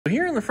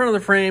Here in the front of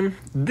the frame,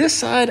 this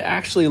side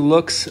actually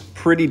looks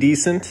pretty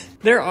decent.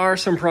 There are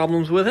some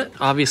problems with it.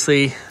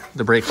 Obviously,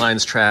 the brake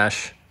line's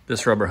trash.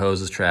 This rubber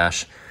hose is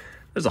trash.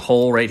 There's a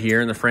hole right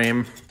here in the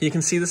frame. You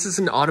can see this is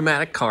an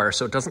automatic car,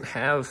 so it doesn't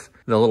have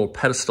the little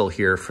pedestal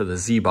here for the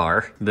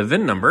Z-bar. The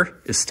VIN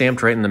number is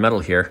stamped right in the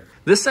metal here.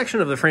 This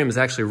section of the frame is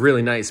actually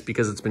really nice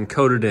because it's been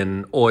coated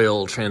in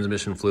oil,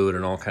 transmission fluid,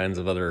 and all kinds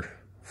of other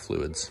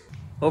fluids.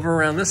 Over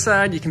around this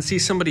side, you can see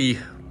somebody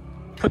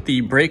put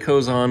the brake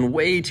hose on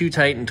way too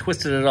tight and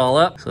twisted it all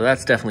up. So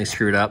that's definitely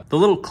screwed up. The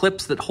little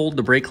clips that hold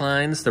the brake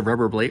lines, the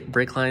rubber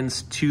brake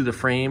lines to the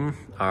frame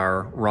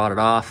are rotted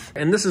off.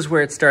 And this is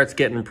where it starts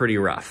getting pretty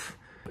rough.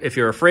 If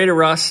you're afraid of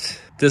rust,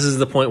 this is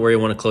the point where you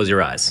want to close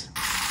your eyes.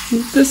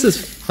 This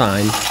is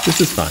fine. This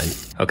is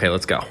fine. Okay,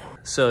 let's go.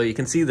 So you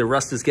can see the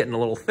rust is getting a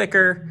little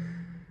thicker.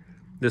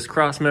 This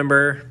cross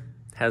member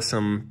has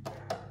some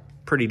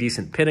pretty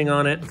decent pitting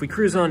on it. If we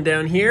cruise on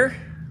down here,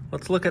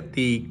 let's look at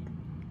the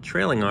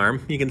trailing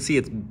arm. You can see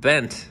it's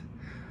bent.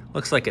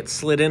 Looks like it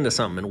slid into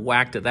something and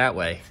whacked it that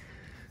way.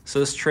 So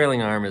this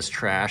trailing arm is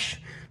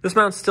trash. This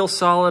mount's still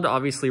solid,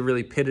 obviously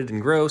really pitted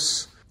and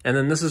gross. And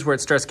then this is where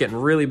it starts getting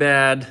really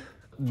bad.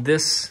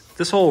 This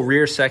whole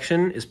rear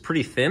section is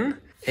pretty thin,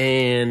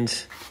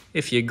 and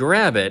if you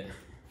grab it,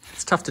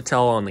 it's tough to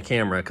tell on the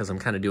camera because I'm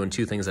kind of doing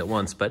two things at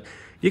once, but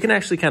you can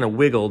actually kind of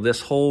wiggle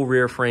this whole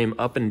rear frame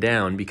up and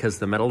down because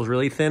the metal is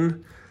really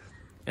thin.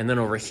 And then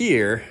over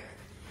here,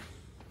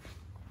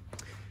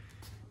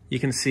 you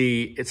can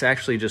see it's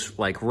actually just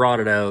like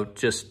rotted out,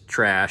 just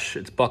trash.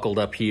 It's buckled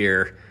up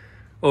here.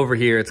 Over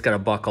here, it's got a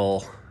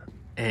buckle,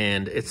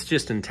 and it's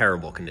just in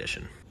terrible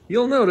condition.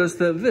 You'll notice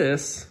that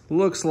this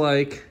looks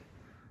like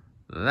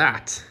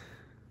that.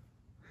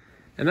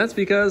 And that's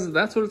because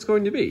that's what it's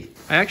going to be.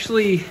 I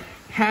actually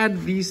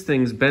had these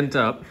things bent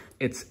up.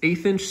 It's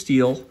 1/8 inch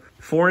steel,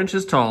 4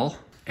 inches tall,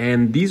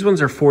 and these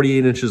ones are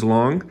 48 inches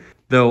long,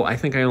 though I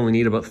think I only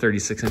need about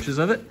 36 inches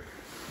of it.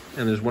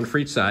 And there's one for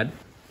each side.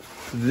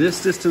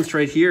 This distance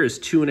right here is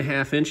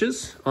 2.5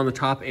 inches on the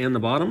top and the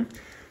bottom.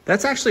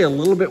 That's actually a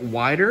little bit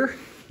wider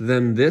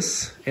than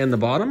this and the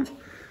bottom.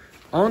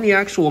 On the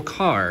actual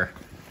car,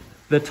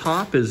 the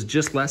top is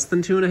just less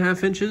than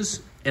 2.5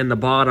 inches, and the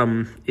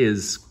bottom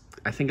is,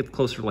 I think it's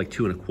closer to like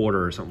 2.25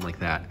 or something like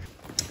that.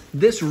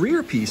 This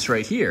rear piece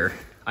right here,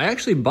 I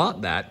actually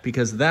bought that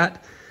because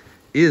that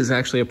is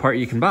actually a part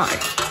you can buy.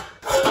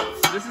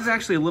 This is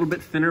actually a little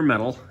bit thinner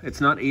metal. It's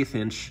not 1/8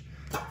 inch.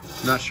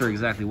 I'm not sure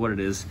exactly what it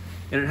is.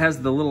 And it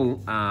has the little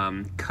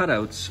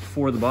cutouts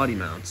for the body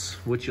mounts,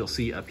 which you'll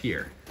see up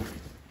here.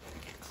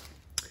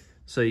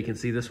 So you can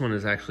see this one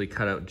is actually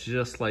cut out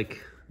just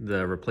like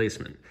the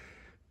replacement.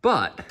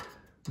 But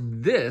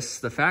this,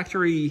 the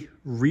factory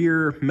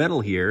rear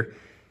metal here,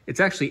 it's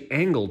actually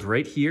angled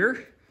right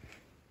here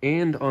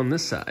and on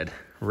this side,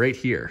 right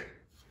here.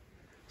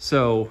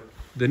 So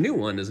the new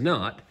one is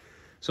not.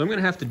 So I'm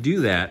gonna have to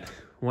do that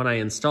when I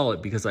install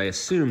it because I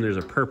assume there's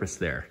a purpose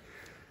there.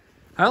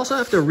 I also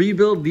have to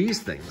rebuild these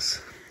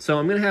things. So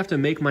I'm gonna have to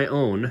make my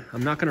own.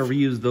 I'm not gonna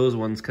reuse those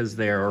ones because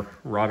they're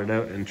rotted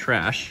out and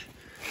trash,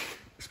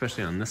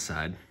 especially on this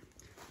side.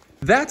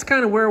 That's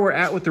kind of where we're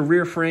at with the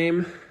rear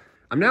frame.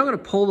 I'm now gonna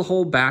pull the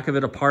whole back of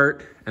it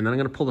apart, and then I'm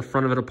gonna pull the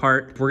front of it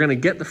apart. We're gonna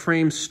get the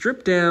frame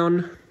stripped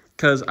down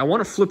because I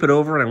wanna flip it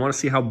over and I wanna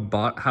see how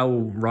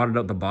rotted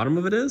out the bottom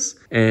of it is,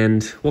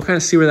 and we'll kind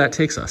of see where that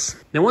takes us.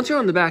 Now, once you're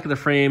on the back of the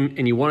frame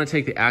and you wanna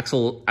take the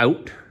axle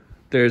out,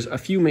 there's a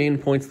few main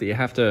points that you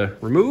have to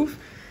remove.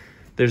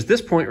 There's this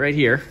point right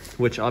here,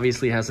 which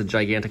obviously has a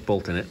gigantic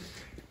bolt in it.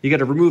 You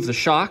gotta remove the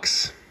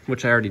shocks,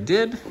 which I already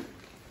did.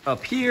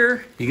 Up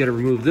here, you gotta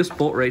remove this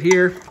bolt right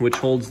here, which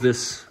holds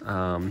this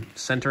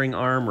centering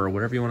arm or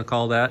whatever you wanna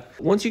call that.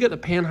 Once you get the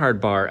panhard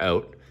bar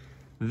out,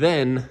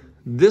 then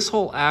this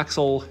whole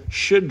axle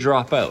should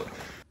drop out.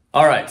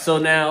 All right, so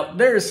now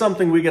there is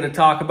something we gotta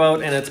talk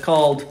about, and it's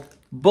called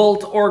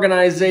bolt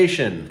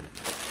organization.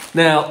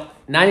 Now,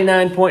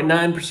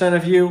 99.9%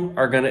 of you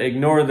are gonna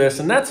ignore this,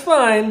 and that's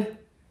fine,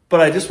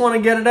 but I just wanna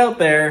get it out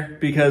there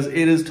because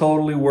it is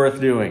totally worth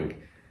doing.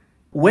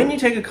 When you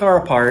take a car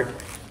apart,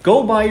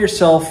 go buy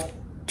yourself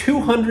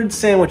 100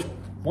 sandwich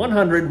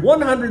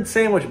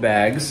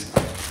bags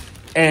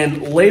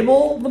and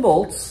label the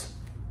bolts,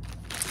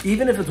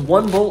 even if it's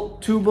 1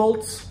 bolt, 2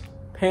 bolts,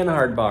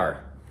 panhard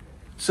bar.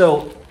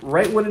 So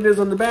write what it is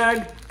on the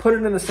bag, put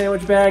it in the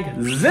sandwich bag,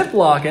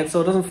 Ziploc it so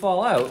it doesn't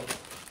fall out,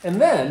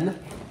 and then,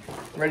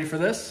 ready for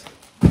this?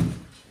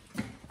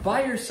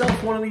 Buy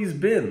yourself one of these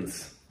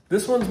bins.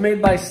 This one's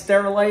made by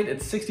Sterilite.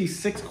 It's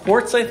 66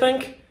 quarts, I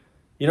think.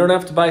 You don't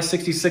have to buy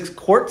 66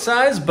 quart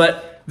size,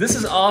 but this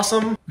is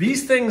awesome.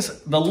 These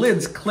things, the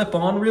lids clip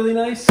on really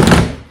nice,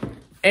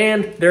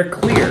 and they're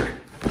clear.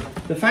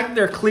 The fact that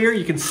they're clear,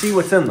 you can see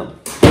what's in them.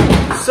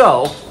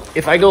 So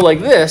if I go like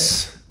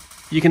this,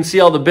 you can see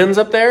all the bins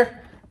up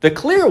there. The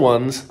clear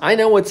ones, I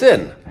know what's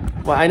in.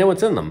 Well, I know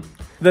what's in them.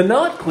 The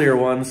not clear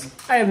ones,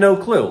 I have no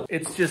clue.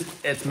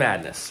 It's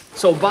madness.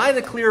 So buy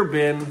the clear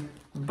bin,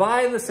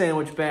 buy the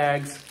sandwich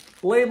bags,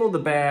 label the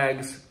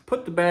bags,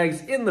 put the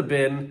bags in the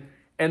bin,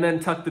 and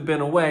then tuck the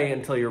bin away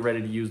until you're ready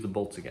to use the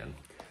bolts again.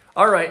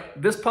 All right,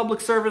 this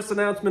public service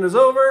announcement is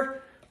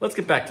over. Let's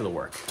get back to the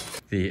work.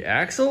 The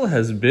axle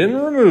has been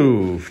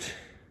removed.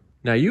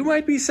 Now you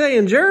might be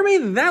saying,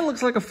 Jeremy, that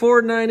looks like a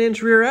Ford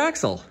 9-inch rear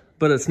axle,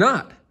 but it's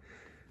not.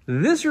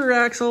 This rear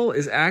axle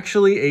is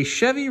actually a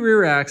Chevy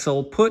rear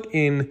axle put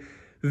in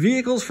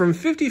vehicles from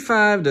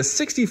 55 to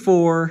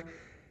 64,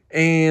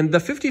 and the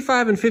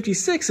 55 and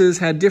 56s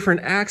had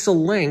different axle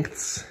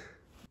lengths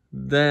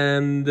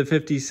than the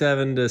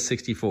 57 to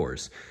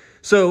 64s.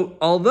 So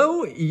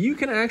although you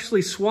can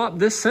actually swap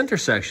this center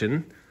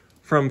section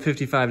from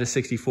 55 to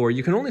 64,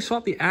 you can only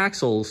swap the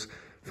axles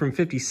from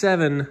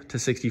 57 to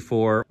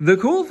 64. The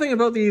cool thing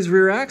about these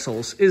rear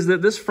axles is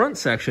that this front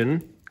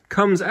section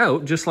comes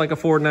out just like a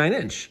Ford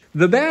 9-inch.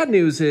 The bad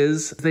news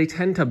is they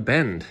tend to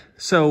bend.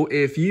 So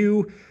if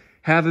you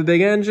have a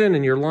big engine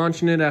and you're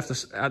launching it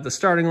at the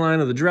starting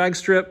line of the drag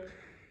strip,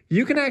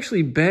 you can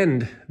actually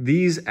bend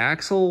these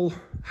axle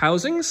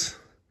housings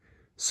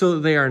so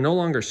that they are no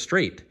longer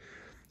straight.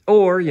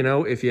 Or, you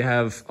know, if you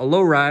have a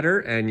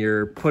lowrider and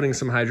you're putting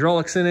some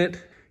hydraulics in it,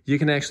 you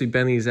can actually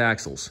bend these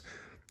axles.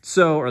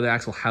 Or the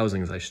axle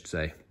housings, I should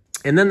say.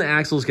 And then the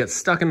axles get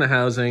stuck in the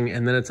housing,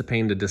 and then it's a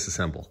pain to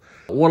disassemble.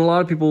 What a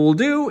lot of people will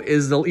do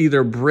is they'll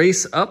either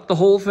brace up the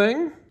whole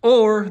thing,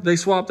 or they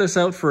swap this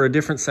out for a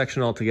different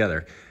section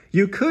altogether.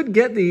 You could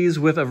get these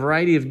with a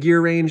variety of gear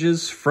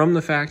ranges from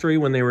the factory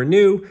when they were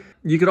new.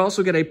 You could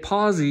also get a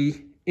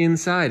posi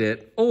inside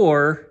it,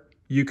 or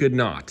you could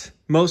not.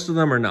 Most of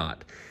them are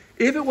not.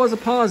 If it was a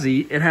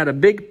posi, it had a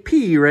big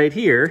P right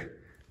here,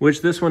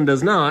 which this one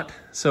does not,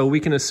 so we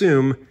can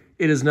assume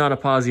it is not a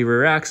posi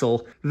rear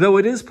axle, though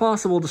it is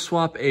possible to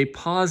swap a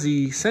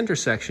posi center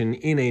section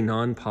in a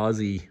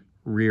non-posi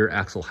rear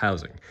axle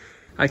housing.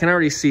 I can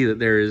already see that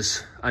there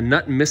is a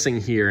nut missing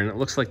here, and it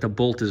looks like the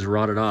bolt is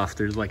rotted off.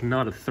 There's like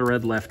not a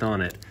thread left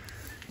on it.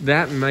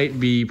 That might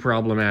be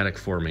problematic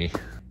for me.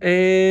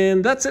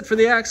 And that's it for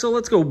the axle.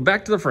 Let's go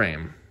back to the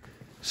frame.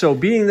 So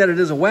being that it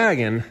is a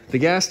wagon, the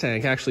gas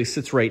tank actually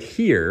sits right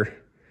here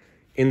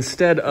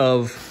instead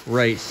of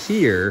right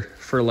here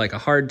for like a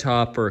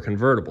hardtop or a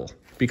convertible.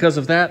 Because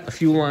of that, the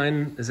fuel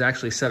line is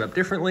actually set up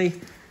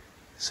differently.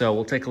 So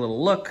we'll take a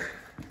little look,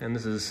 and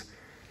this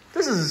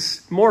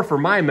is more for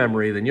my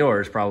memory than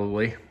yours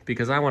probably,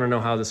 because I want to know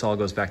how this all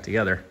goes back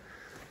together.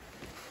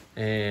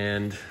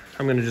 And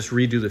I'm going to just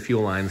redo the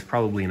fuel lines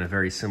probably in a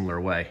very similar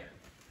way.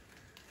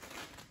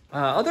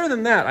 Other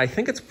than that, I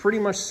think it's pretty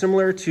much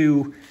similar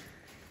to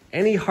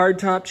any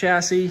hardtop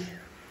chassis.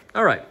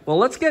 All right, well,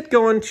 let's get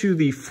going to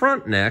the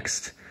front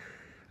next.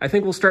 I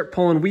think we'll start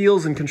pulling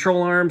wheels and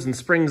control arms and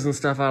springs and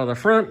stuff out of the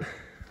front.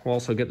 We'll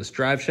also get this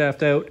drive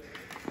shaft out,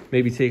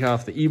 maybe take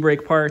off the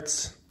e-brake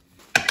parts.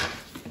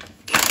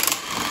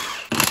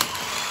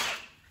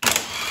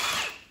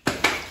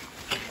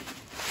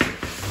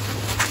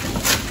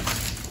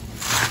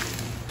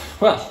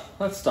 Well,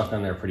 that's stuck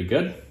on there pretty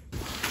good.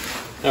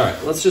 All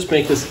right, let's just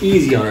make this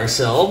easy on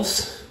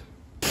ourselves.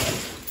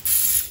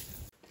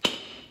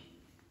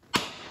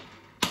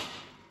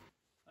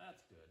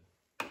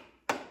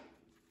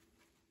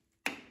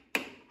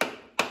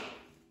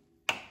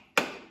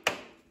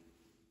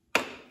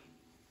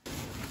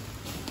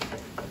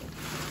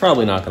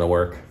 Probably not gonna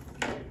work.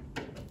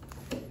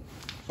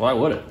 Why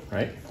would it,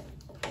 right?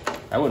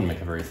 That wouldn't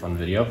make a very fun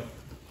video.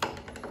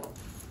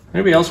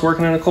 Anybody else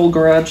working in a cold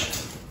garage?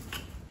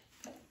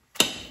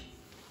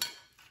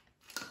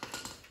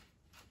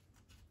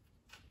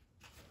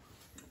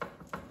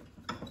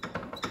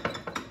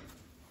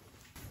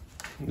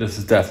 This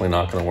is definitely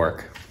not gonna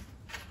work.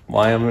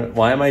 Why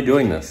am I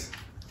doing this?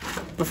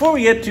 Before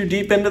we get too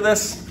deep into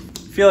this,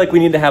 I feel like we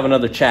need to have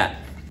another chat.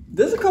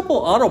 There's a couple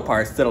auto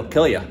parts that'll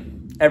kill you.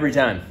 Every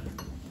time.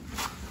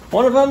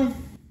 One of them,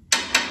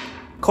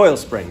 coil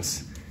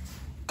springs.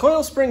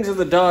 Coil springs are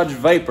the Dodge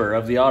Viper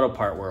of the auto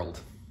part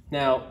world.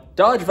 Now,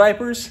 Dodge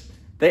Vipers,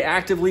 they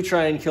actively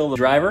try and kill the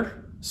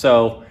driver.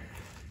 So,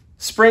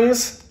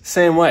 springs,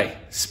 same way.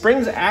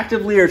 Springs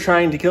actively are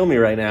trying to kill me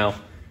right now.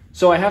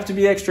 So I have to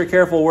be extra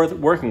careful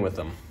working with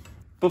them.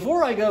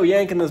 Before I go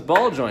yanking this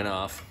ball joint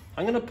off,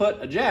 I'm gonna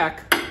put a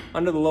jack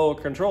under the lower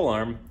control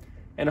arm,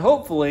 and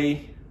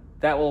hopefully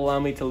that will allow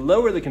me to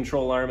lower the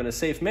control arm in a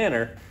safe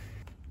manner.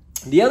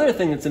 The other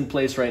thing that's in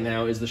place right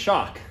now is the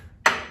shock.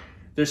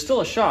 There's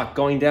still a shock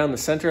going down the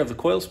center of the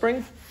coil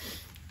spring,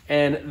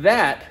 and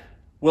that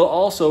will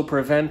also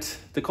prevent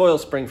the coil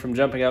spring from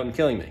jumping out and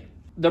killing me.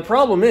 The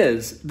problem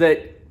is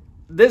that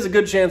there's a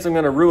good chance I'm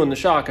gonna ruin the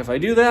shock if I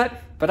do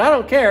that, but I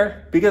don't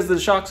care because the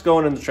shock's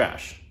going in the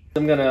trash.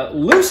 I'm gonna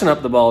loosen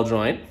up the ball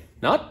joint,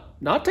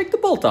 not take the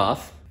bolt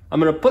off. I'm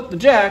gonna put the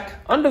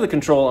jack under the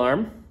control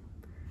arm,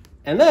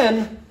 and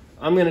then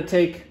I'm gonna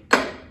take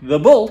the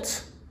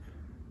bolt,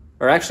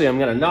 or actually I'm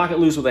gonna knock it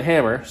loose with a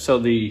hammer so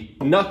the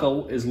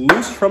knuckle is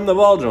loose from the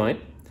ball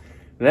joint.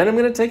 Then I'm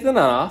gonna take the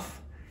nut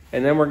off,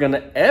 and then we're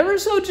gonna ever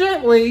so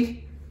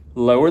gently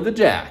lower the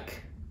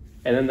jack.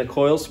 And then the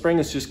coil spring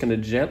is just gonna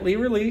gently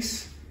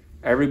release.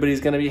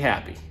 Everybody's gonna be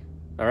happy.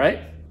 All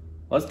right,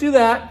 let's do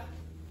that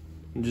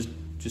and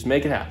just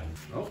make it happen.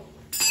 Oh.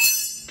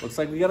 Looks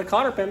like we got a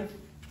cotter pin.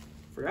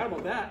 Forgot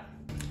about that.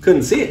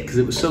 Couldn't see it because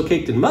it was so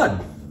caked in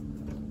mud.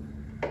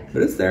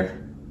 But it's there.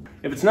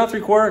 If it's not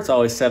 3/4, it's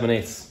always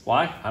 7/8.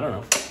 Why? I don't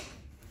know.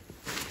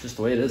 Just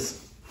the way it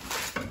is.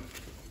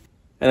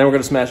 And then we're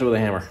gonna smash it with a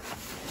hammer.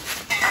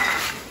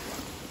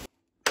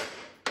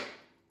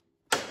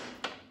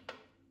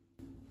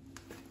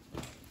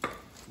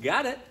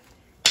 Got it.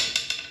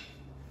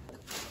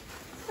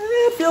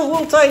 It feels a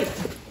little tight.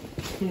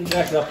 Let me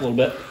jack it up a little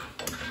bit.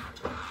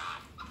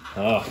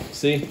 Oh,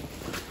 see?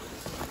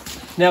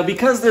 Now,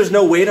 because there's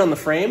no weight on the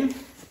frame,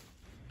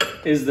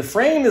 the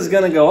frame is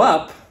gonna go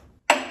up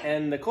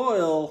and the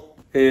coil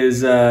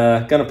is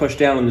gonna push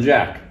down on the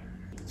jack.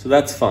 So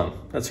that's fun.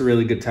 That's a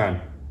really good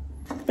time.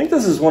 I think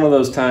this is one of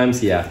those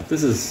times, yeah,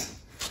 this is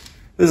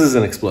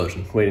an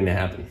explosion waiting to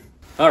happen.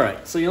 All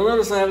right, so you'll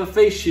notice I have a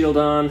face shield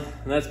on,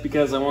 and that's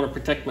because I want to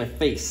protect my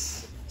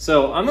face.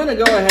 So I'm gonna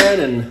go ahead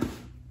and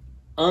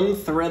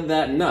unthread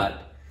that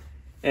nut.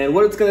 And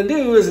what it's gonna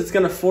do is it's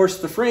gonna force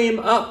the frame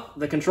up,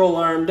 the control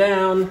arm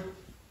down.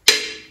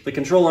 The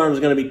control arm is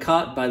gonna be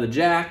caught by the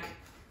jack.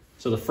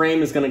 So the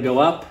frame is gonna go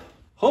up.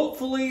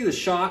 Hopefully the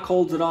shock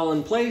holds it all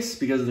in place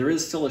because there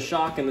is still a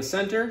shock in the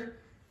center.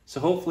 So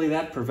hopefully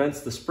that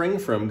prevents the spring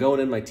from going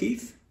in my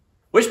teeth.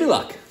 Wish me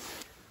luck.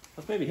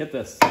 Let's maybe hit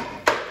this.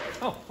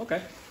 Oh,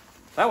 okay.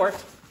 That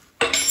worked.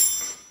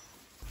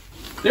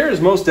 There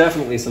is most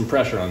definitely some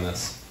pressure on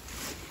this.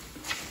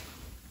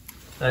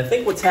 And I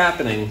think what's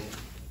happening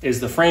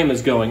is the frame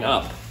is going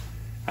up.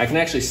 I can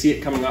actually see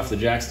it coming off the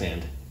jack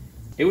stand.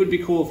 It would be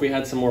cool if we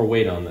had some more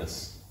weight on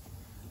this.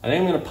 I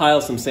think I'm gonna pile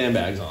some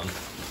sandbags on.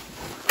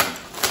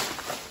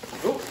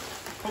 Oh,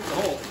 poke the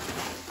hole.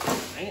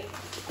 Dang it.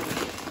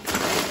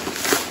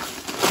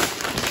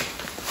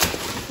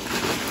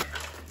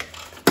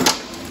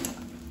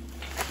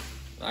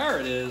 There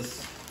it is.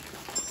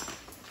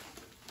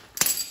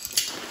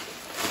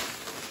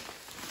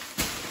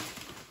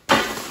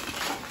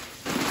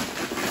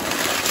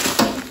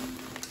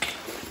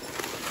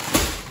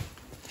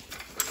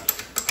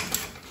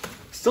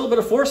 Still a bit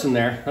of force in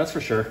there, that's for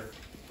sure.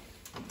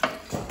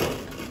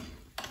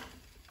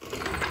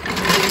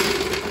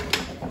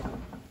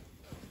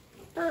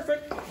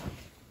 Perfect.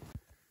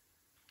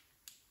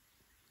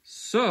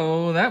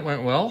 So that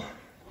went well.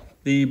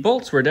 The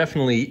bolts were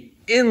definitely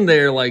in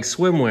there like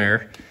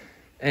swimwear,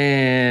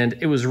 and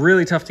it was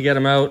really tough to get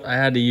them out. I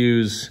had to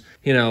use,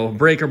 you know,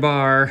 breaker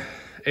bar,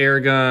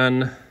 air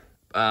gun,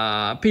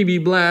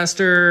 PB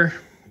blaster,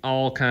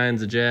 all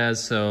kinds of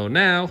jazz. So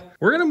now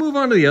we're gonna move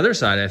on to the other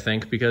side, I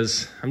think,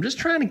 because I'm just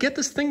trying to get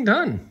this thing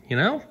done, you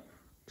know?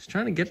 Just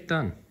trying to get it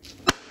done.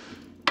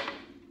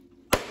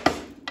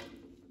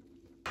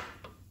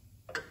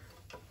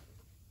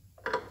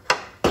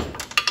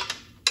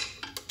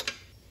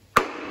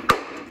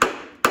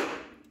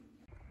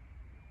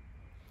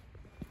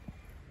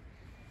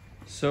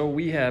 So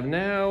we have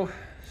now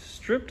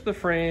stripped the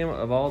frame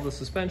of all the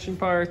suspension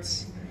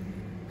parts.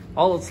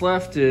 All that's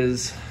left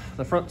is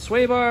the front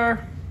sway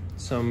bar,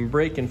 some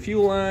brake and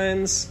fuel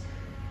lines,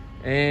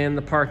 and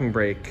the parking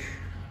brake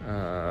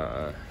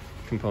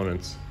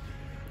components.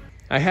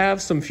 I have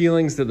some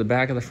feelings that the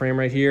back of the frame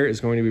right here is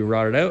going to be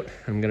rotted out.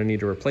 I'm gonna need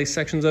to replace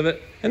sections of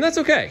it, and that's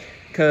okay,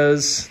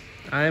 because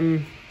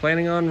I'm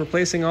planning on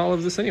replacing all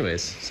of this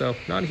anyways, so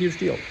not a huge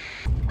deal.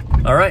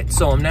 All right,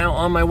 so I'm now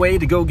on my way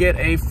to go get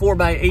a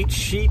 4x8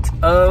 sheet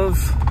of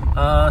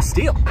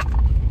steel,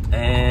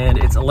 and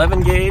it's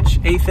 11 gauge,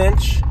 1/8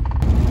 inch.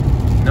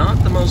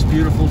 Not the most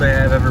beautiful day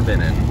I've ever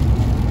been in.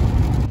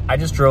 I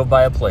just drove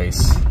by a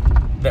place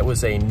that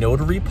was a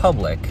notary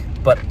public,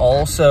 but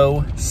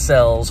also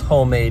sells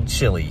homemade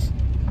chili.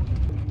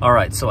 All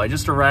right, so I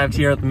just arrived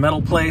here at the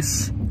metal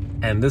place,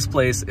 and this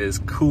place is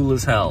cool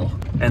as hell.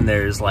 And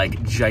there's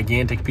like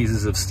gigantic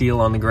pieces of steel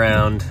on the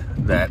ground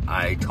that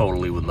I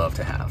totally would love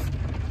to have.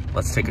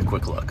 Let's take a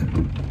quick look.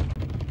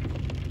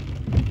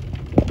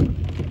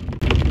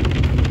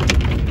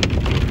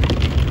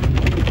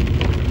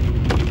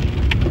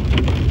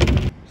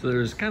 So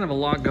there's kind of a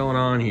lot going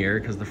on here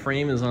because the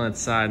frame is on its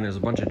side and there's a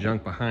bunch of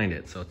junk behind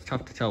it, so it's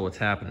tough to tell what's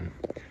happening.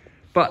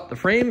 But the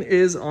frame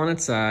is on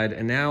its side,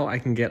 and now I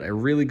can get a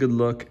really good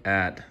look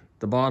at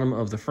the bottom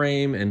of the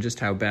frame and just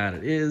how bad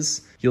it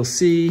is. You'll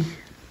see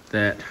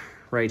that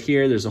right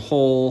here there's a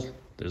hole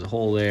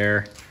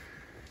there,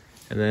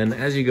 and then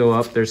as you go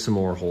up there's some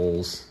more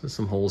holes. There's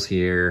some holes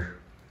here,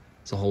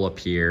 there's a hole up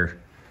here.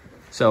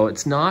 So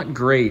it's not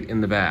great in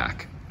the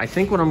back. I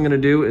think what I'm gonna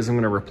do is I'm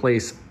gonna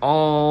replace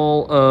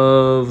all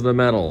of the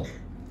metal,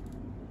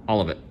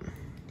 all of it,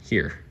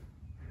 here.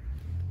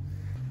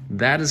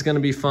 That is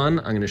gonna be fun.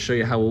 I'm gonna show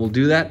you how we'll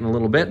do that in a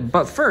little bit,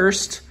 but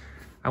first,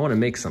 I wanna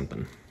make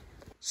something.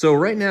 So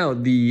right now,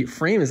 the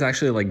frame is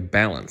actually like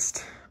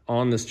balanced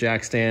on this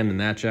jack stand and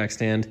that jack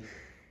stand,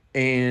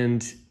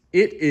 and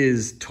it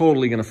is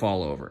totally gonna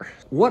fall over.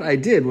 What I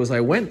did was I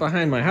went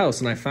behind my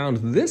house and I found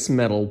this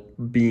metal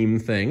beam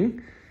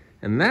thing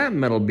and that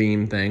metal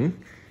beam thing.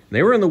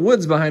 They were in the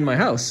woods behind my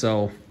house,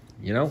 so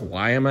you know,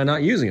 why am I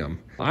not using them?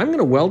 I'm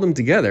gonna weld them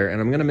together and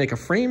I'm gonna make a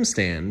frame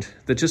stand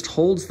that just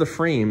holds the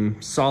frame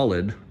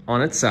solid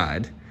on its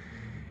side.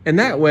 And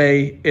that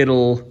way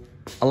it'll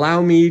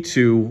allow me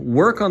to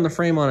work on the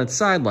frame on its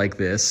side like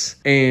this,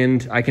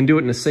 and I can do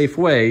it in a safe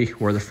way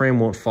where the frame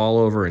won't fall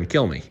over and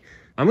kill me.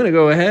 I'm gonna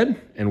go ahead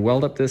and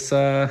weld up this,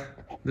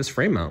 this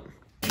frame mount.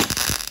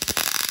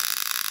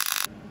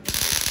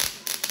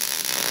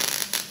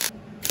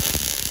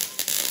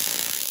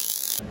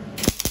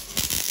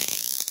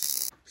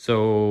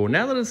 So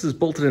now that this is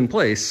bolted in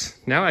place,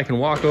 now I can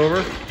walk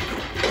over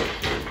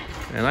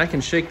and I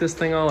can shake this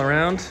thing all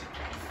around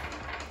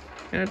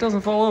and it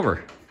doesn't fall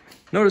over.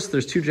 Notice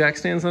there's two jack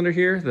stands under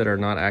here that are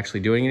not actually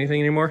doing anything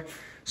anymore.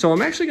 So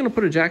I'm actually gonna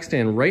put a jack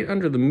stand right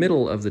under the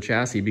middle of the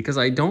chassis because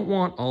I don't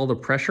want all the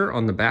pressure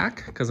on the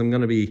back because I'm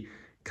gonna be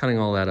cutting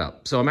all that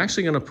up. So I'm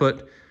actually gonna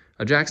put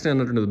a jack stand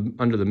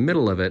under the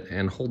middle of it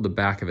and hold the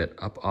back of it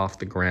up off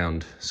the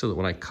ground so that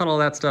when I cut all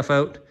that stuff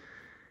out,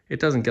 it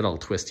doesn't get all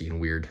twisty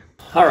and weird.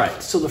 All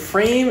right, so the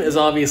frame is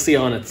obviously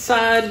on its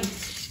side.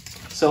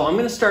 So I'm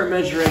gonna start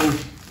measuring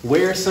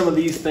where some of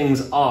these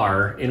things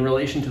are in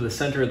relation to the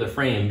center of the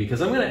frame because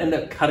I'm gonna end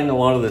up cutting a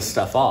lot of this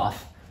stuff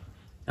off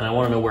and I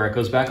wanna know where it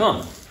goes back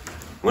on. I'm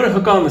gonna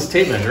hook on this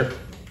tape measure.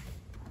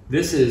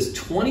 This is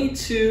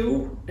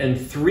 22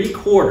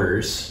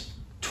 3/4,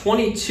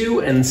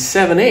 22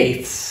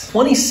 7/8,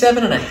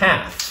 27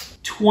 1/2,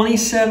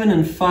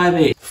 27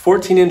 5/8.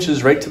 14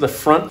 inches right to the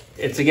front.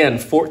 It's again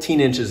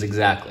 14 inches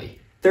exactly.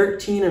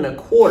 13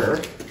 1/4,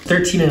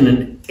 13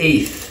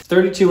 1/8,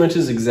 32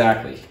 inches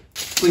exactly.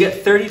 We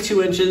get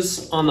 32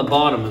 inches on the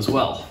bottom as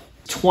well.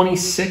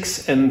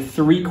 26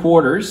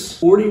 3/4,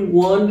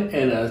 41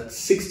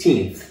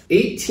 1/16,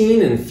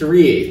 18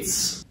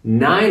 3/8,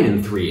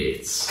 9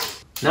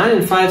 3/8,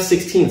 9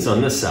 5/16 on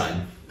this side.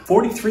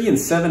 43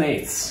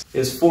 7/8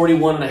 is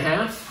 41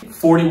 1/2,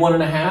 41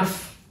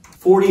 1/2,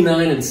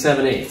 49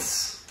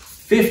 7/8.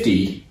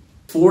 50,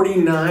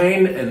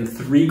 49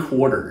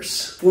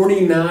 3/4,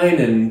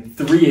 49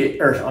 3/8,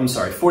 or I'm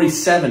sorry,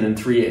 47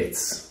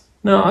 3/8.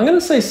 No, I'm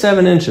gonna say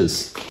 7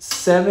 inches.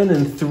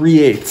 7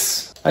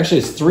 3/8. Actually,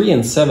 it's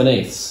 3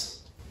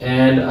 7/8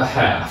 and a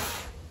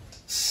half.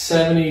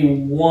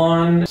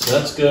 71, so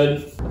that's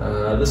good.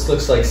 This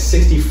looks like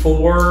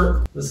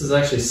 64. This is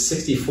actually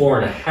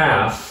 64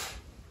 1/2.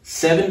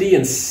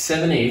 70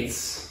 7/8.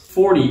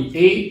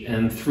 48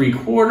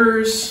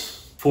 3/4.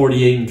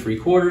 48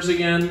 3/4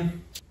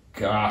 again.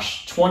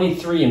 Gosh,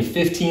 23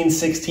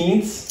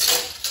 15/16,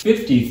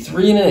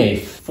 53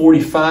 1/8,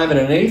 45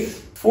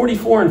 1/8,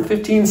 44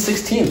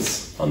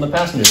 15/16 on the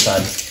passenger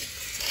side.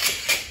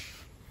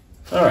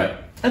 All right,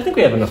 I think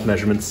we have enough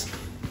measurements.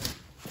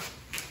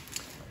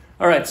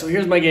 All right, so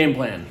here's my game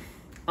plan.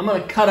 I'm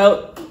gonna cut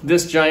out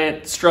this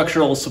giant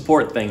structural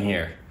support thing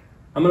here.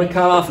 I'm gonna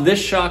cut off this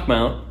shock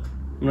mount.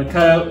 I'm gonna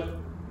cut out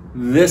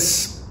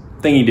this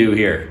thingy-do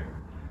here.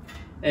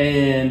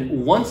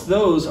 And once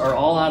those are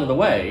all out of the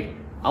way,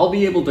 I'll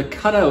be able to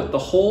cut out the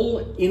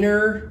whole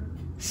inner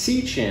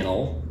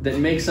C-channel that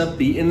makes up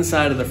the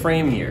inside of the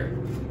frame here.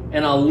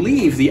 And I'll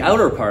leave the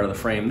outer part of the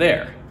frame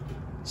there.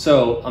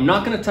 So I'm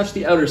not gonna touch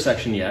the outer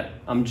section yet.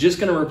 I'm just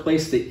gonna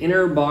replace the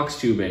inner box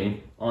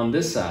tubing on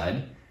this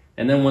side.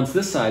 And then once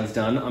this side's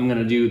done, I'm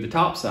gonna do the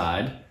top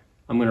side.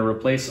 I'm gonna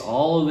replace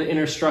all of the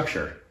inner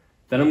structure.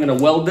 Then I'm gonna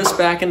weld this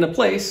back into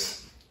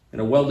place. I'm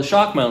gonna weld the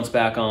shock mounts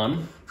back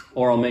on,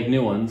 or I'll make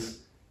new ones.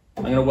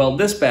 I'm gonna weld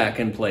this back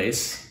in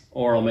place,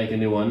 or I'll make a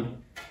new one.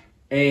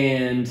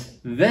 And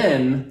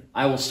then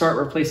I will start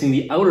replacing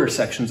the outer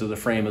sections of the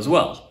frame as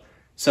well.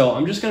 So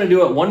I'm just gonna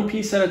do it one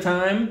piece at a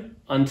time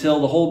until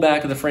the whole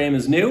back of the frame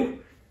is new,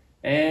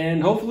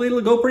 and hopefully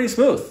it'll go pretty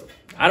smooth.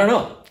 I don't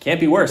know, can't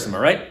be worse, am I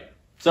right?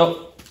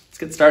 So let's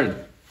get started.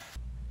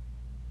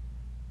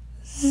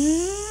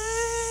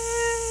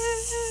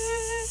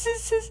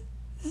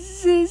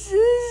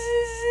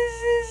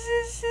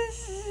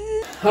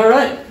 All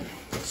right.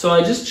 So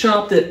I just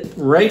chopped it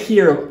right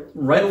here,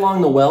 right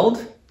along the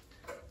weld,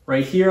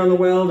 right here on the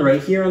weld,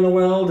 right here on the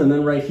weld, and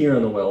then right here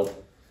on the weld.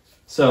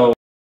 So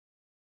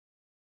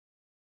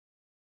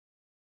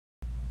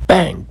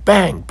bang,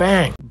 bang,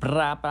 bang.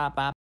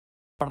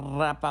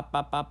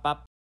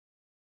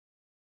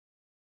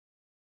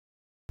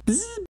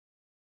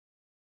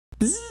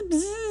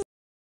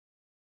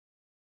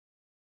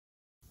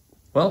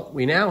 Well,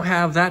 we now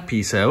have that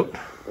piece out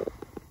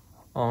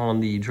on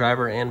the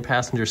driver and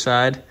passenger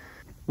side.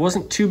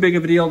 Wasn't too big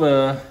of a deal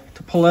to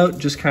pull out,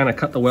 just kind of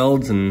cut the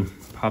welds and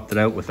popped it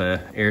out with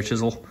an air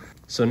chisel.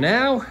 So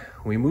now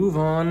we move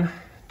on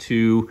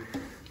to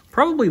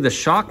probably the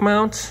shock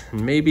mount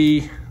and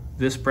maybe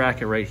this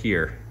bracket right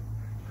here,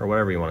 or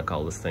whatever you want to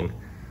call this thing.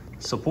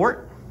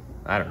 Support?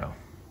 I don't know,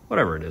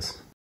 whatever it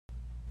is.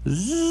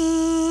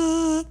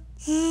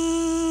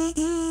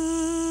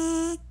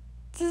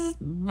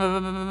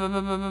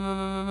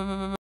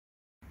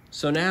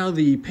 So now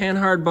the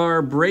panhard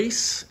bar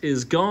brace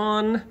is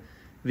gone,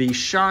 the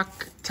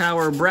shock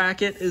tower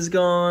bracket is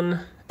gone,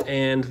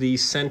 and the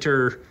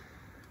center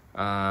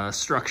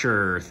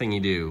structure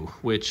thingy-do,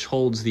 which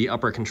holds the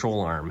upper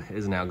control arm,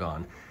 is now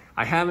gone.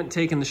 I haven't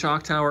taken the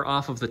shock tower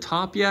off of the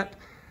top yet.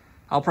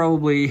 I'll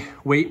probably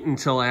wait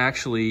until I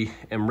actually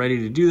am ready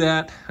to do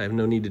that. I have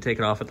no need to take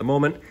it off at the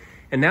moment.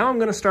 And now I'm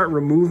gonna start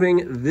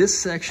removing this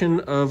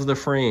section of the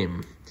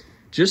frame,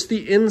 just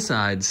the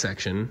inside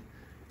section,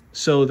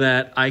 so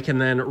that I can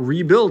then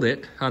rebuild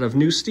it out of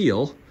new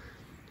steel,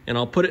 and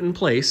I'll put it in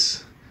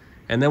place,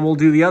 and then we'll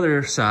do the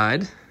other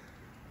side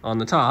on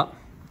the top.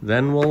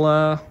 Then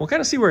we'll kind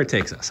of see where it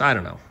takes us. I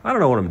don't know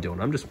what I'm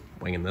doing. I'm just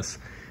winging this.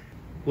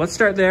 Let's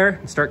start there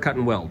and start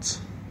cutting welds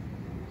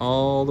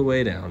all the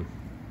way down.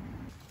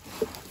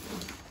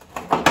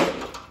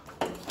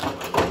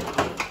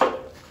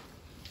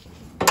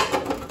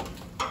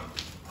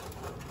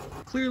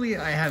 Clearly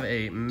I have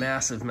a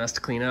massive mess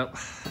to clean up.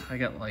 I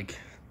got like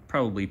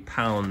probably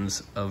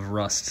pounds of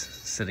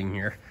rust sitting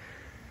here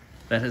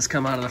that has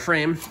come out of the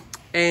frame.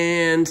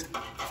 And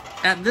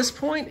at this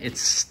point, it's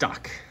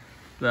stuck.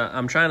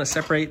 I'm trying to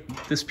separate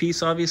this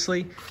piece,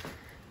 obviously.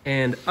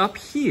 And up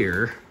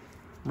here,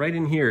 right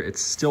in here,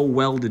 it's still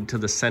welded to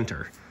the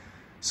center.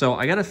 So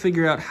I gotta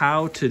figure out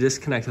how to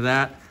disconnect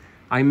that.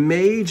 I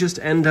may just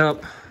end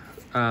up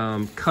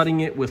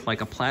cutting it with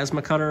like a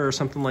plasma cutter or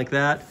something like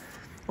that,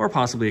 or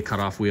possibly a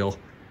cutoff wheel,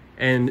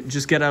 and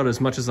just get out as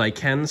much as I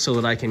can so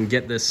that I can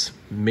get this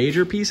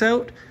major piece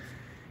out.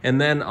 And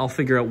then I'll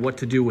figure out what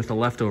to do with the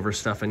leftover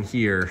stuff in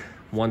here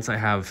once I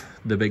have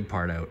the big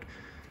part out.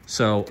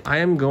 So I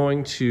am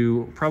going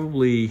to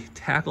probably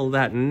tackle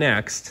that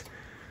next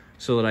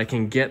so that I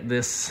can get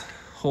this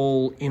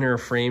whole inner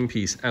frame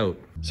piece out.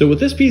 So with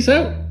this piece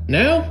out,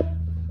 now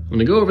I'm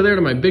gonna go over there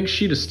to my big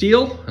sheet of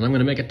steel and I'm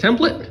gonna make a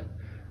template,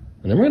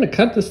 and then we're gonna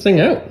cut this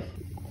thing out.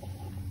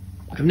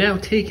 I've now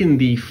taken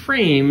the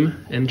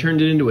frame and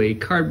turned it into a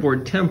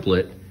cardboard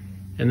template,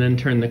 and then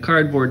turned the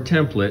cardboard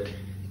template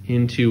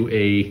into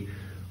a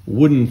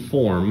wooden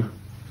form,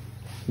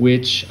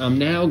 which I'm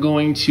now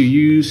going to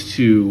use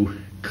to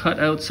cut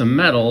out some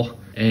metal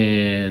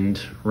and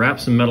wrap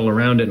some metal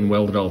around it and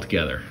weld it all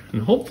together.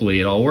 And hopefully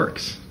it all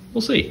works.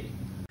 We'll see.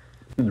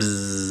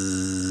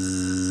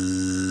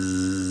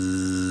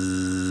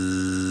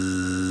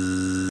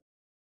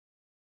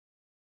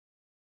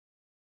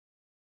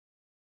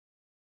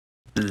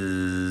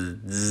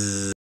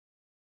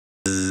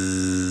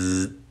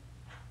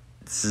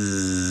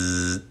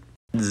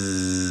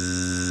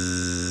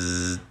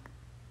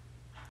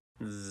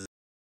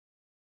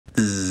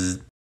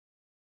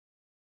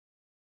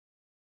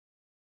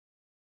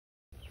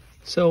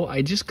 So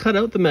I just cut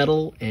out the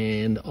metal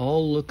and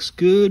all looks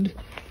good.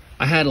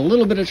 I had a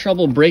little bit of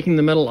trouble breaking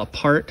the metal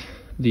apart,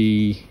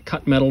 the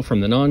cut metal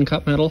from the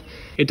non-cut metal.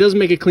 It does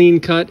make a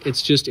clean cut.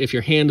 It's just if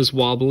your hand is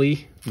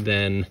wobbly,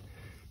 then,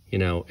 you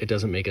know, it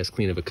doesn't make as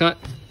clean of a cut.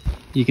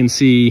 You can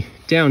see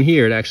down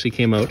here, it actually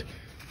came out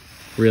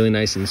really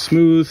nice and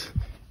smooth.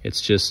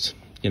 It's just,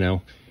 you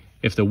know,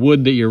 if the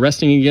wood that you're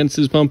resting against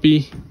is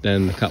bumpy,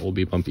 then the cut will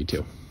be bumpy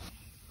too.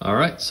 All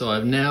right, so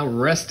I've now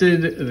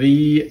rested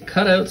the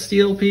cutout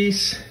steel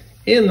piece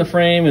in the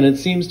frame, and it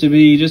seems to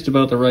be just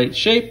about the right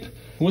shape.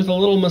 With a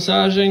little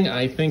massaging,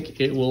 I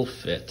think it will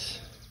fit.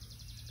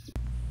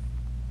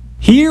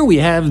 Here we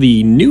have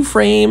the new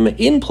frame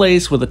in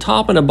place with a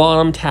top and a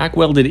bottom tack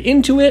welded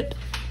into it,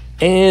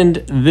 and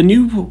the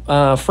new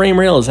frame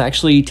rail is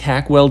actually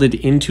tack welded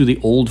into the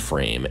old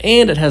frame,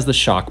 and it has the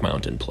shock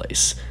mount in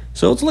place.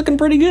 So it's looking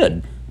pretty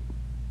good.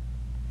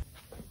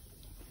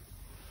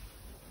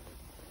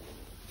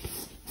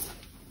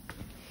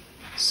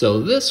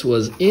 So this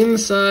was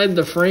inside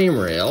the frame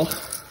rail.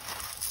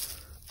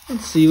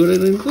 Let's see what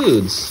it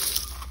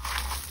includes.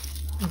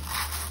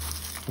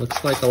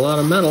 Looks like a lot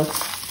of metal.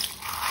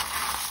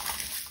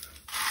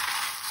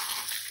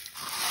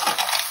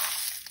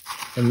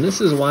 And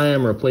this is why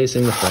I'm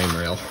replacing the frame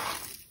rail,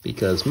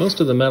 because most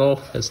of the metal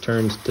has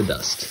turned to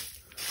dust.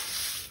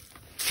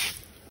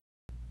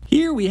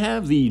 Here we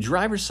have the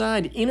driver's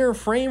side inner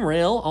frame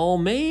rail all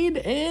made,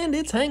 and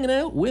it's hanging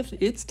out with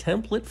its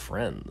template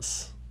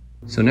friends.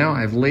 So now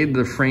I've laid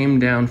the frame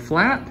down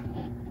flat,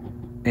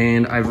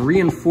 and I've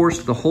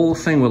reinforced the whole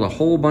thing with a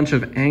whole bunch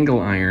of angle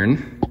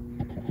iron,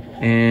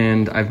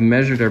 and I've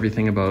measured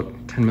everything about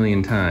 10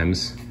 million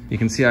times. You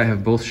can see I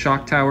have both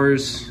shock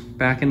towers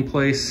back in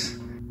place.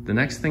 The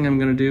next thing I'm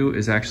gonna do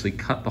is actually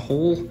cut the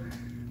whole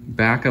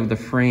back of the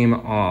frame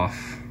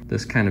off,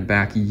 this kind of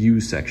back U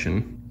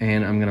section,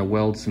 and I'm gonna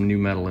weld some new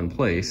metal in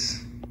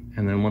place.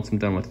 And then once I'm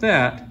done with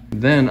that,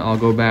 then I'll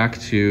go back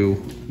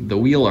to the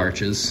wheel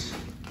arches.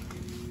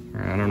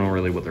 I don't know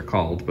really what they're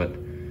called, but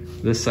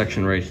this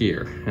section right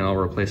here, and I'll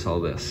replace all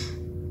this.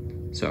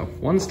 So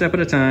one step at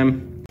a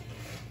time.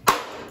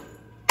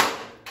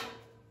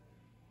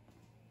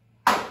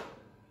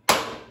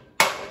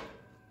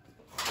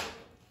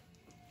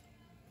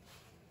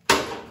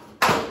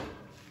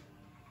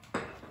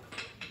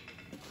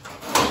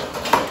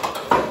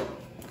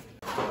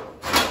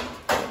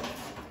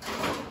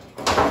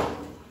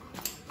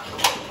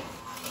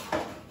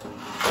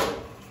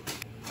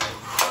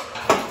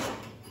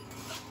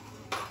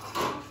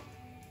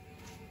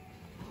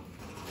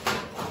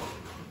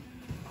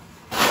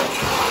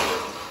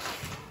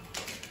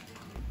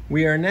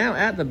 We are now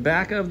at the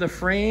back of the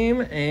frame,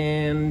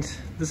 and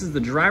this is the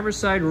driver's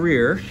side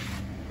rear.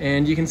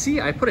 And you can see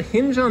I put a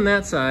hinge on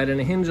that side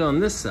and a hinge on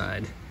this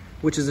side,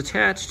 which is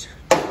attached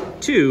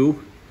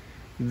to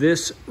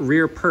this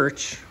rear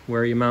perch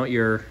where you mount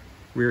your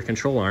rear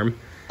control arm.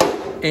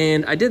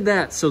 And I did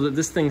that so that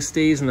this thing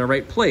stays in the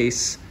right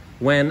place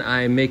when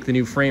I make the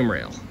new frame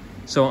rail.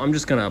 So I'm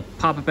just gonna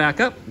pop it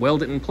back up,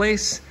 weld it in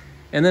place,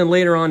 and then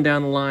later on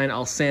down the line,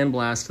 I'll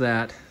sandblast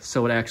that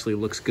so it actually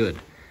looks good.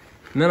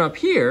 And then up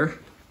here,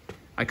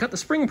 I cut the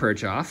spring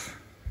perch off,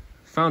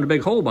 found a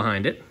big hole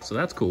behind it, so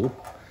that's cool.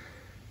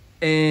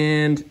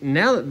 And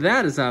now that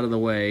that is out of the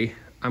way,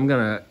 I'm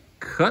gonna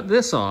cut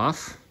this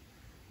off.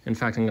 In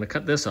fact, I'm gonna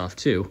cut this off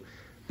too.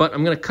 But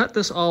I'm gonna cut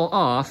this all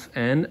off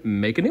and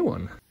make a new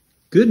one.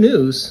 Good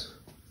news,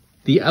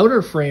 the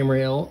outer frame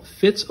rail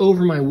fits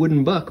over my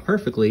wooden buck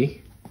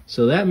perfectly.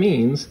 So that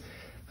means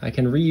I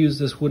can reuse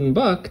this wooden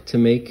buck to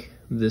make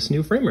this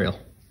new frame rail.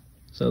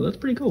 So that's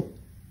pretty cool.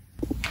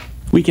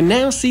 We can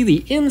now see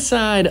the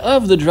inside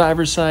of the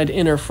driver's side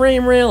inner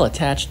frame rail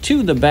attached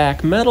to the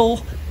back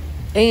metal,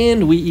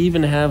 and we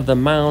even have the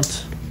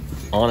mount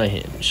on a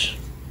hinge.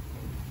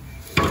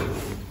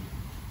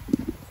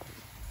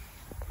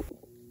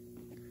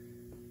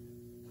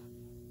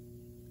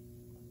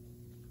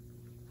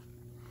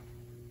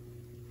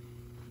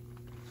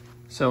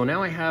 So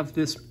now I have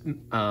this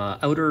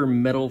outer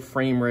metal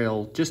frame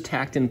rail just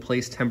tacked in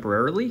place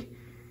temporarily,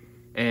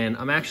 and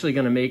I'm actually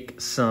gonna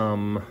make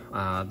some,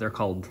 they're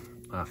called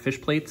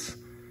fish plates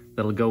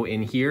that'll go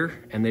in here,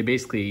 and they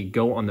basically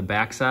go on the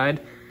back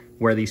side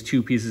where these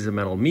two pieces of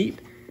metal meet,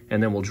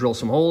 and then we'll drill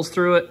some holes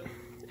through it,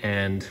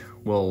 and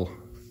we'll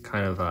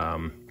kind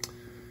of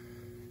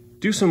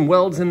do some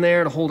welds in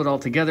there to hold it all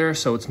together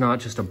so it's not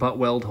just a butt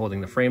weld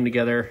holding the frame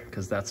together,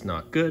 because that's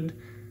not good.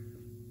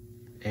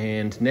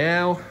 And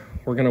now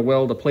we're gonna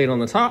weld a plate on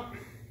the top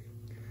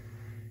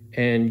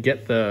and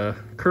get the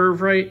curve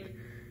right,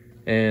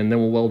 and then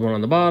we'll weld one on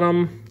the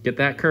bottom, get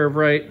that curve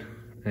right,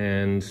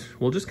 and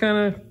we'll just kind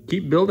of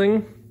keep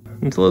building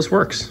until this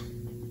works.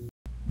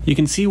 You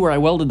can see where I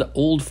welded the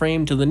old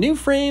frame to the new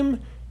frame,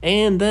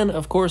 and then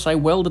of course I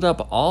welded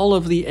up all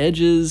of the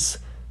edges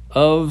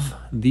of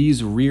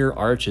these rear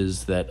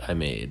arches that I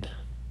made.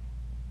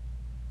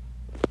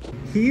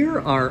 Here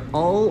are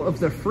all of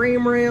the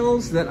frame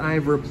rails that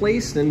I've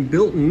replaced and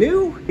built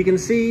new. You can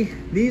see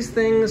these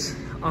things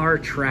are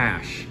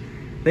trash.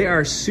 They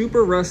are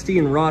super rusty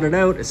and rotted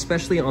out,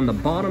 especially on the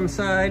bottom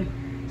side.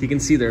 You can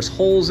see there's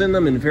holes in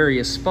them in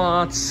various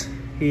spots,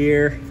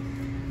 here,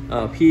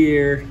 up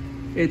here.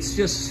 It's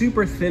just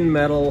super thin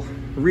metal,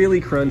 really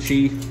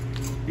crunchy.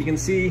 You can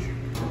see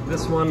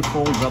this one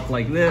folds up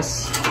like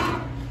this.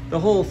 The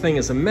whole thing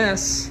is a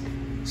mess.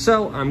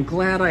 So I'm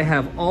glad I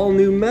have all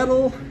new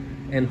metal,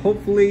 and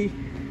hopefully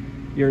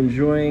you're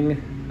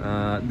enjoying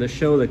the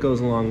show that goes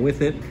along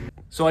with it.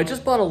 So I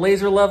just bought a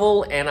laser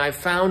level, and I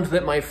found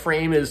that my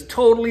frame is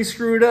totally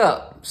screwed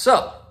up.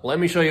 So let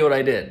me show you what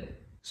I did.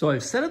 So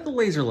I've set up the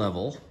laser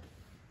level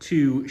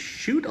to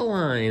shoot a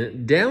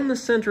line down the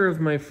center of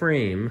my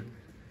frame,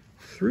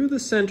 through the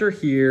center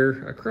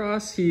here,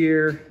 across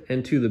here,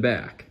 and to the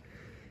back.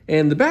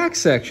 And the back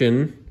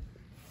section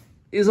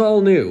is all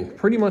new,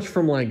 pretty much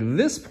from like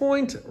this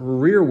point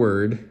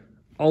rearward,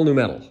 all new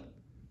metal.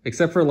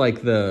 Except for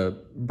like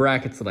the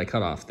brackets that I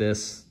cut off,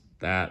 this,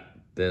 that.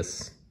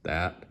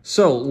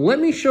 So let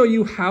me show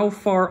you how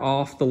far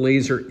off the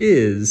laser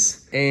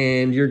is,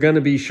 and you're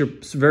gonna be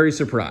very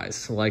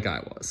surprised, like I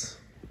was.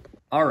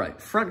 All right,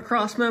 front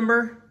cross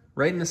member,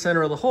 right in the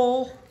center of the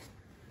hole,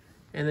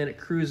 and then it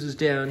cruises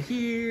down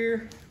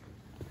here,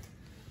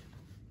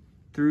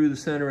 through the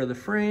center of the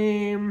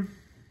frame,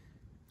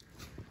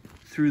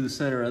 through the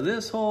center of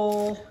this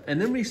hole, and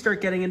then we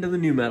start getting into the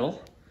new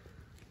metal.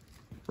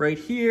 Right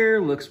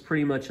here, looks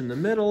pretty much in the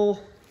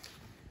middle.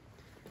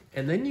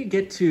 And then you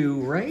get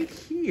to right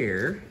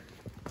here.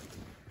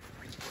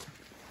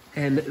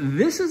 And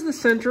this is the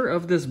center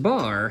of this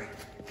bar.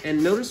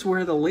 And notice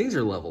where the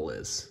laser level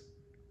is.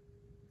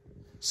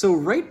 So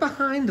right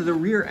behind the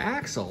rear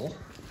axle,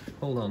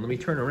 hold on, let me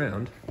turn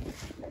around.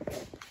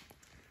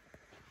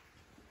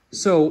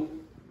 So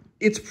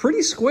it's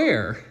pretty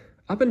square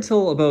up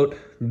until about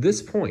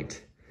this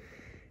point.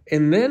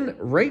 And then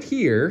right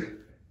here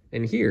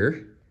and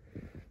here,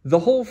 the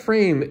whole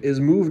frame is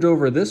moved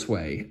over this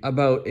way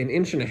about 1.5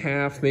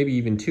 inches, maybe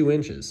even 2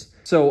 inches.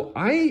 So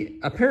I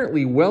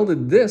apparently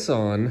welded this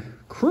on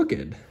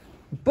crooked,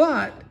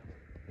 but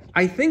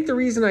I think the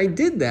reason I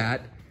did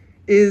that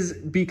is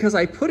because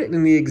I put it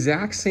in the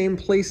exact same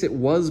place it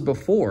was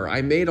before.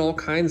 I made all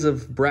kinds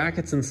of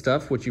brackets and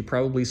stuff, which you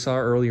probably saw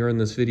earlier in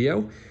this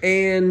video,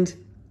 and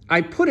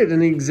I put it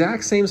in the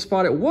exact same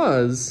spot it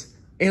was,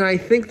 and I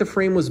think the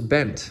frame was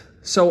bent.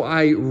 So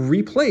I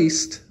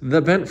replaced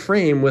the bent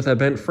frame with a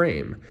bent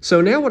frame.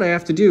 So now what I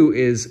have to do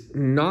is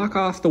knock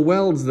off the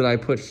welds that I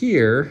put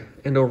here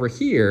and over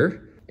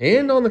here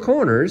and on the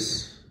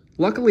corners.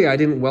 Luckily, I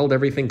didn't weld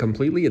everything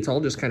completely. It's all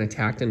just kind of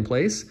tacked in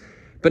place.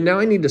 But now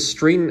I need to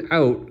straighten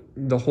out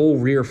the whole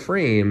rear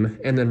frame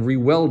and then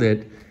re-weld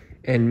it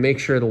and make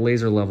sure the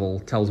laser level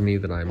tells me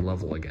that I'm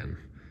level again.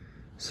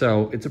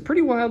 So it's a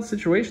pretty wild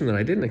situation that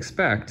I didn't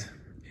expect,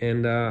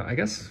 and I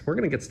guess we're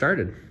gonna get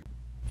started.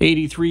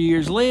 83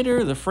 years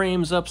later, the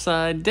frame's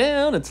upside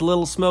down, it's a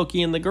little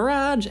smoky in the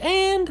garage,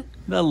 and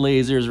the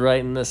laser's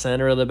right in the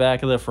center of the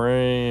back of the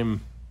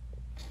frame.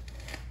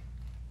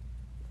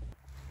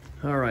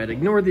 All right,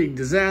 ignore the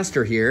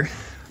disaster here,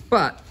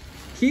 but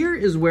here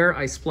is where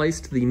I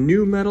spliced the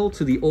new metal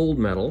to the old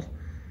metal,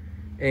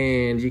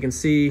 and you can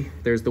see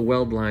there's the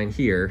weld line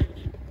here.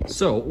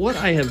 So what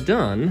I have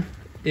done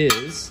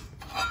is,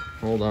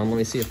 hold on, let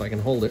me see if I can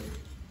hold it,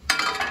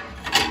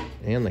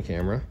 and the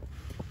camera.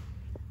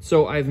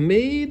 So I've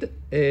made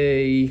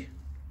a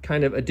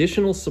kind of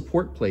additional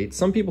support plate.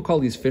 Some people call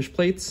these fish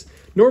plates.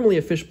 Normally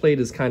a fish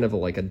plate is kind of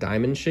like a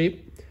diamond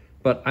shape,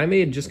 but I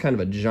made just kind of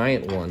a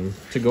giant one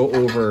to go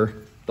over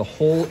the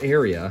whole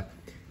area,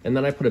 and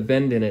then I put a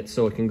bend in it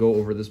so it can go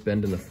over this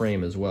bend in the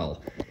frame as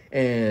well.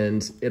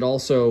 And it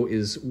also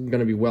is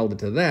gonna be welded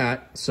to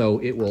that, so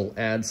it will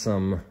add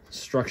some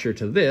structure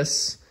to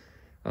this,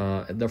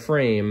 the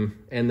frame,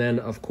 and then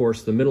of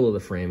course the middle of the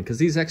frame, because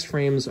these X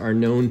frames are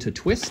known to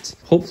twist.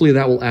 Hopefully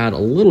that will add a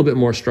little bit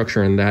more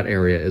structure in that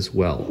area as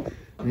well.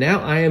 Now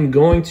I am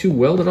going to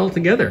weld it all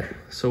together.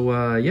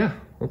 So yeah,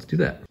 let's do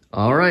that.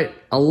 All right,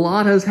 a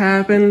lot has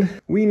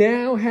happened. We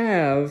now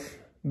have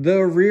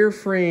the rear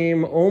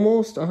frame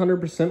almost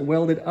 100%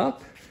 welded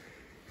up.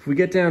 If we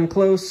get down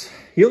close,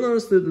 you'll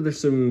notice that there's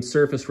some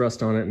surface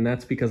rust on it, and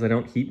that's because I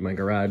don't heat my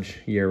garage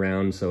year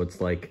round, so it's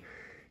like,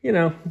 you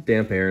know,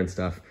 damp air and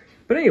stuff.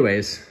 But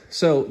anyways,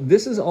 so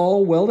this is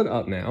all welded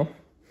up now,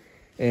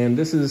 and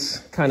this is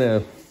kind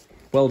of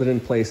welded in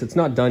place. It's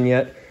not done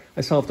yet.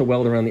 I still have to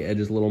weld around the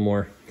edges a little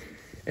more.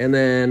 And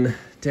then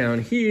down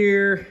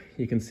here,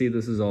 you can see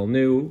this is all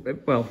new.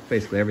 Well,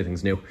 basically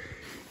everything's new.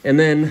 And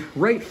then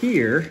right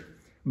here,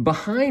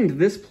 behind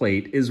this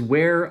plate is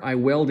where I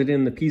welded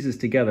in the pieces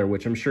together,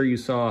 which I'm sure you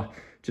saw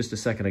just a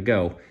second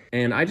ago.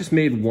 And I just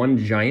made one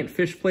giant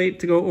fish plate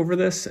to go over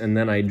this, and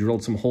then I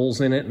drilled some holes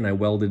in it and I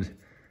welded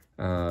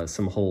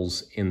some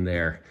holes in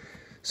there.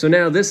 So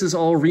now this is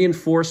all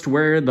reinforced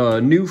where the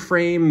new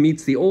frame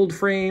meets the old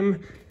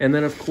frame. And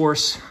then of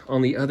course,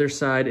 on the other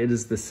side, it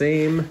is the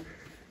same.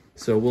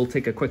 So we'll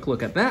take a quick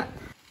look at that.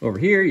 Over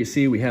here, you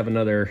see we have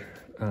another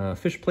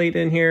fish plate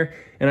in here.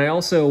 And I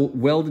also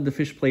welded the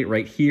fish plate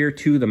right here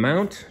to the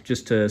mount,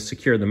 just to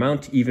secure the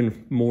mount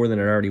even more than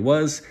it already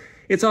was.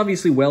 It's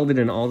obviously welded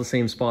in all the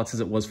same spots as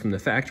it was from the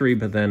factory,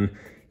 but then,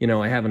 you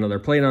know, I have another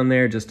plate on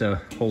there just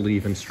to hold it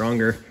even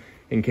stronger.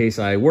 In case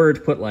I were to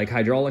put like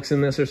hydraulics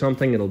in this or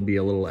something, it'll be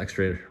a little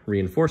extra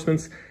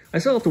reinforcements. I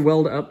still have to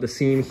weld up the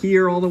seam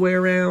here all the way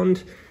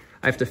around.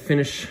 I have to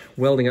finish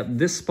welding up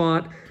this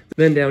spot.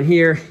 Then down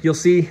here, you'll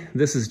see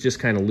this is just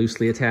kind of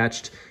loosely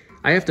attached.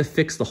 I have to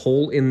fix the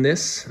hole in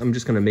this. I'm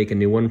just gonna make a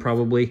new one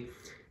probably,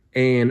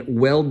 and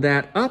weld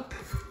that up.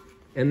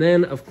 And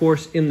then of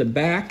course in the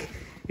back,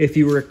 if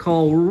you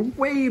recall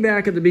way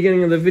back at the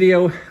beginning of the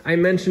video, I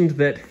mentioned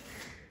that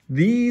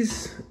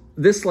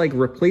this like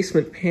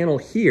replacement panel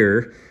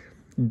here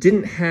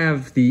didn't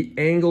have the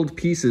angled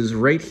pieces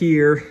right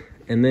here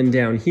and then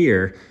down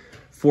here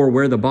for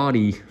where the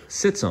body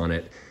sits on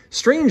it.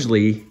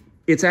 Strangely,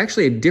 it's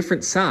actually a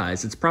different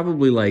size. It's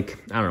probably like,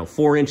 I don't know,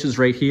 4 inches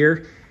right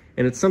here,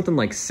 and it's something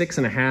like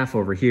 6.5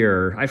 over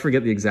here. I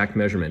forget the exact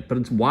measurement, but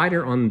it's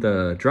wider on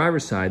the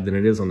driver's side than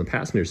it is on the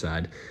passenger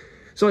side.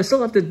 So I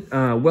still have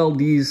to weld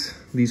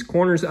these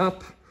corners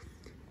up,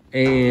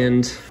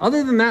 and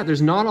other than that,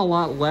 there's not a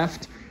lot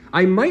left.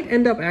 I might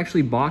end up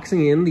actually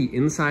boxing in the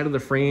inside of the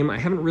frame. I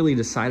haven't really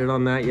decided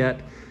on that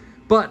yet,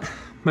 but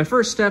my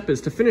first step is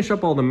to finish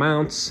up all the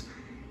mounts,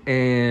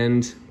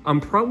 and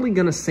I'm probably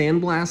gonna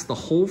sandblast the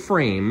whole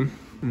frame.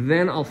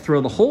 Then I'll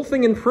throw the whole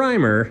thing in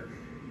primer,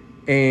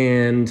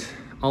 and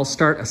I'll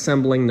start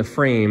assembling the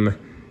frame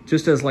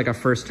just as like a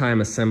first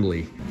time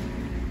assembly.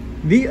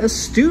 The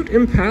astute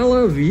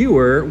Impala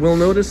viewer will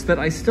notice that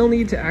I still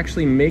need to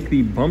actually make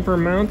the bumper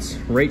mounts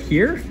right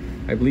here.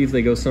 I believe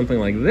they go something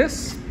like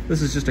this.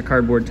 This is just a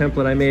cardboard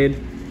template I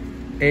made,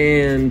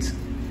 and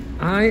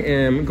I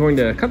am going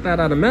to cut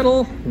that out of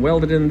metal,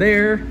 weld it in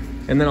there,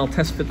 and then I'll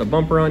test fit the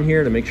bumper on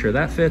here to make sure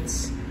that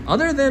fits.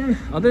 Other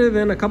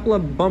than a couple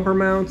of bumper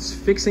mounts,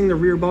 fixing the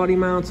rear body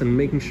mounts and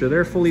making sure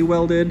they're fully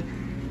welded,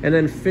 and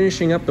then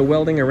finishing up the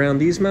welding around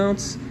these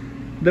mounts,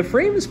 the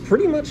frame is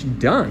pretty much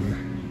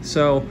done.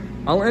 So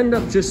I'll end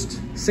up just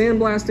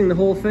sandblasting the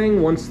whole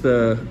thing once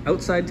the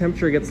outside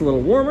temperature gets a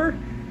little warmer,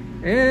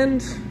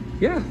 and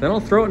yeah, then I'll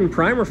throw it in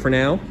primer for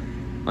now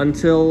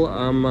until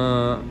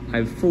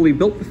I've fully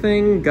built the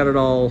thing, got it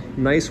all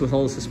nice with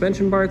all the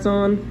suspension parts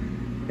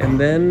on, and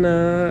then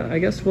I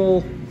guess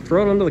we'll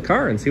throw it onto the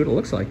car and see what it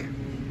looks like.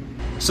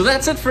 So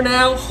that's it for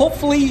now.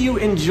 Hopefully you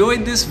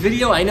enjoyed this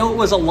video. I know it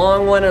was a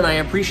long one, and I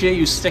appreciate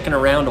you sticking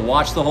around to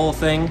watch the whole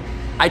thing.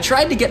 I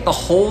tried to get the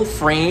whole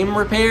frame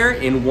repair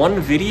in one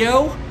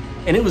video,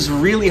 and it was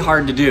really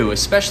hard to do,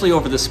 especially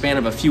over the span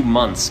of a few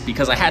months,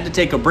 because I had to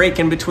take a break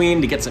in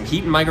between to get some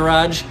heat in my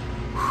garage.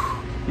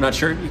 I'm not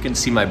sure you can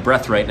see my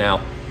breath right now.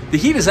 The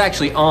heat is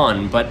actually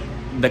on, but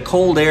the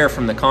cold air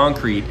from the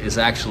concrete is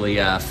actually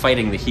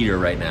fighting the heater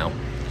right now.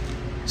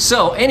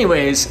 So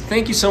anyways,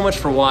 thank you so much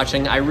for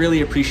watching. I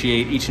really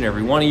appreciate each and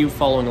every one of you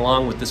following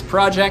along with this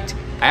project.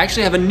 I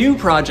actually have a new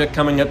project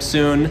coming up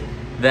soon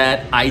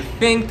that I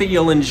think that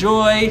you'll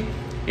enjoy.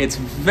 It's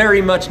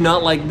very much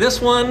not like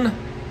this one,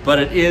 but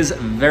it is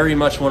very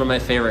much one of my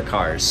favorite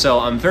cars. So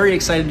I'm very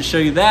excited to show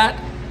you that.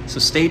 So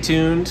stay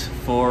tuned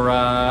for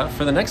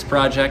the next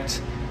project,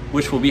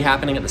 which will be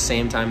happening at the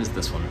same time as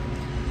this one.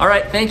 All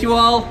right, thank you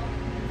all.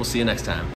 We'll see you next time.